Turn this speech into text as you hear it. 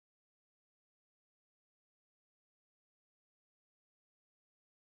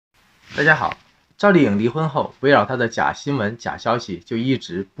大家好，赵丽颖离婚后，围绕她的假新闻、假消息就一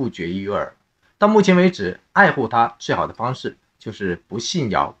直不绝于耳。到目前为止，爱护她最好的方式就是不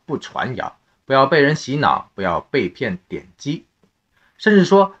信谣、不传谣，不要被人洗脑，不要被骗点击。甚至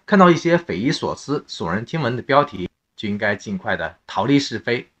说，看到一些匪夷所思、耸人听闻的标题，就应该尽快的逃离是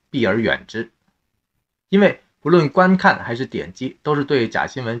非，避而远之。因为不论观看还是点击，都是对假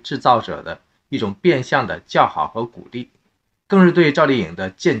新闻制造者的一种变相的叫好和鼓励。更是对赵丽颖的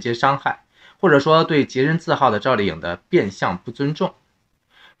间接伤害，或者说对洁身自好的赵丽颖的变相不尊重。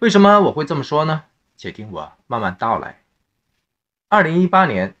为什么我会这么说呢？且听我慢慢道来。2018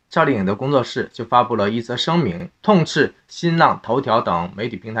年，赵丽颖的工作室就发布了一则声明，痛斥新浪、头条等媒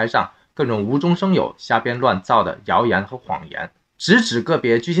体平台上各种无中生有、瞎编乱造的谣言和谎言，直指个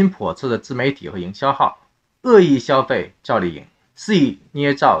别居心叵测的自媒体和营销号恶意消费赵丽颖，肆意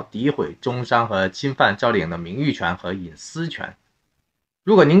捏造、诋毁、中伤和侵犯赵丽颖的名誉权和隐私权。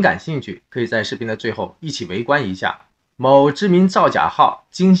如果您感兴趣，可以在视频的最后一起围观一下某知名造假号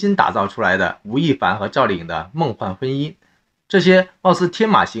精心打造出来的吴亦凡和赵丽颖的梦幻婚姻。这些貌似天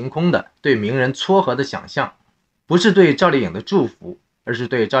马行空的对名人撮合的想象，不是对赵丽颖的祝福，而是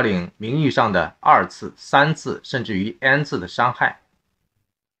对赵丽颖名誉上的2次、3次甚至于 N 次的伤害。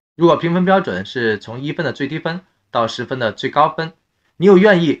如果评分标准是从1分的最低分到10分的最高分，你又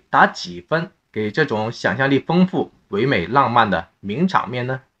愿意打几分给这种想象力丰富、唯美浪漫的名场面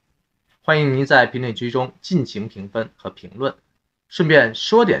呢？欢迎您在评论区中尽情评分和评论，顺便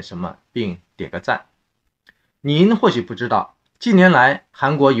说点什么并点个赞。您或许不知道，近年来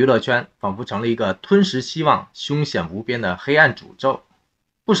韩国娱乐圈仿佛成了一个吞噬希望、凶险无边的黑暗诅咒，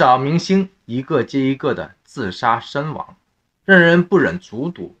不少明星一个接一个的自杀身亡，让人不忍卒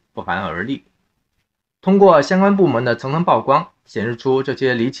睹，不寒而栗。通过相关部门的层层曝光，显示出这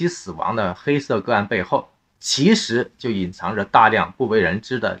些离奇死亡的黑色个案背后，其实就隐藏着大量不为人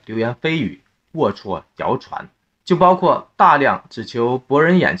知的流言蜚语、龌龊谣传，就包括大量只求博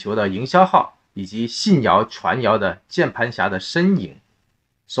人眼球的营销号，以及信谣传谣的键盘侠的身影。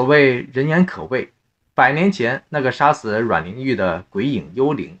所谓人言可畏，100年前那个杀死阮玲玉的鬼影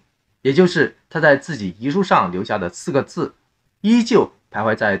幽灵，也就是他在自己遗书上留下的4个字，依旧徘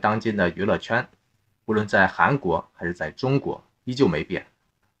徊在当今的娱乐圈，无论在韩国还是在中国，依旧没变。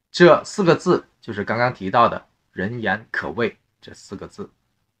这4个字就是刚刚提到的人言可畏这4个字。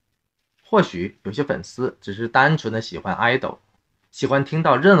或许有些粉丝只是单纯的喜欢 idol， 喜欢听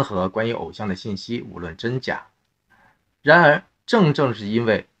到任何关于偶像的信息，无论真假。然而正是因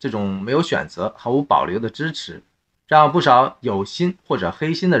为这种没有选择、毫无保留的支持，让不少有心或者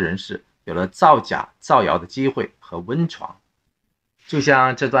黑心的人士有了造假造谣的机会和温床。就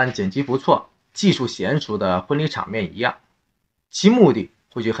像这段剪辑不错、技术娴熟的婚礼场面一样，其目的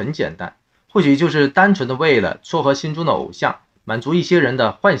或许很简单，或许就是单纯的为了撮合心中的偶像，满足一些人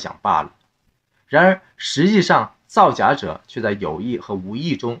的幻想罢了。然而实际上，造假者却在有意和无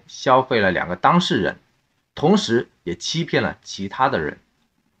意中消费了2个当事人，同时也欺骗了其他的人。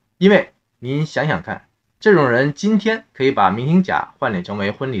因为您想想看，这种人今天可以把明星甲换脸成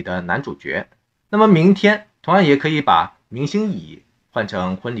为婚礼的男主角，那么明天同样也可以把明星乙换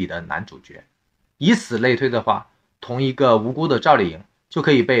成婚礼的男主角。以此类推的话，同一个无辜的赵丽颖就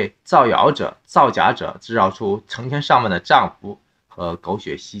可以被造谣者、造假者制造出成千上万的丈夫和狗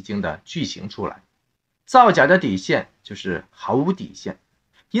血吸睛的剧情出来。造假的底线就是毫无底线，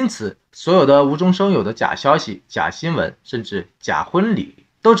因此所有的无中生有的假消息、假新闻，甚至假婚礼，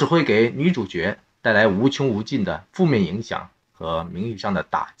都只会给女主角带来无穷无尽的负面影响和名誉上的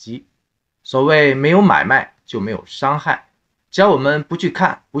打击。所谓没有买卖就没有伤害，只要我们不去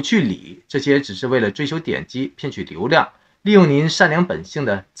看、不去理这些只是为了追求点击、骗取流量、利用您善良本性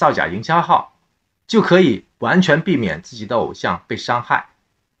的造假营销号，就可以完全避免自己的偶像被伤害。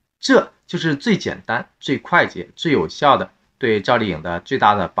这就是最简单、最快捷、最有效的对赵丽颖的最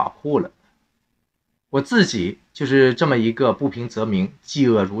大的保护了。我自己就是这么一个不平则鸣、嫉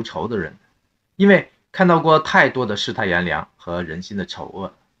恶如仇的人，因为看到过太多的世态炎凉和人心的丑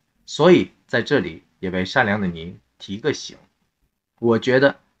恶，所以在这里也为善良的您提个醒。我觉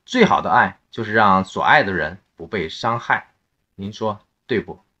得最好的爱就是让所爱的人不被伤害，您说对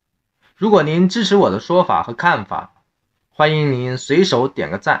不？如果您支持我的说法和看法，欢迎您随手点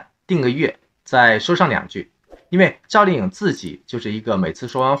个赞、订个阅，再说上2句。因为赵丽颖自己就是一个每次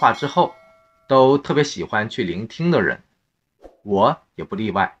说完话之后都特别喜欢去聆听的人，我也不例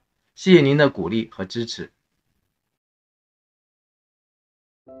外。谢谢您的鼓励和支持。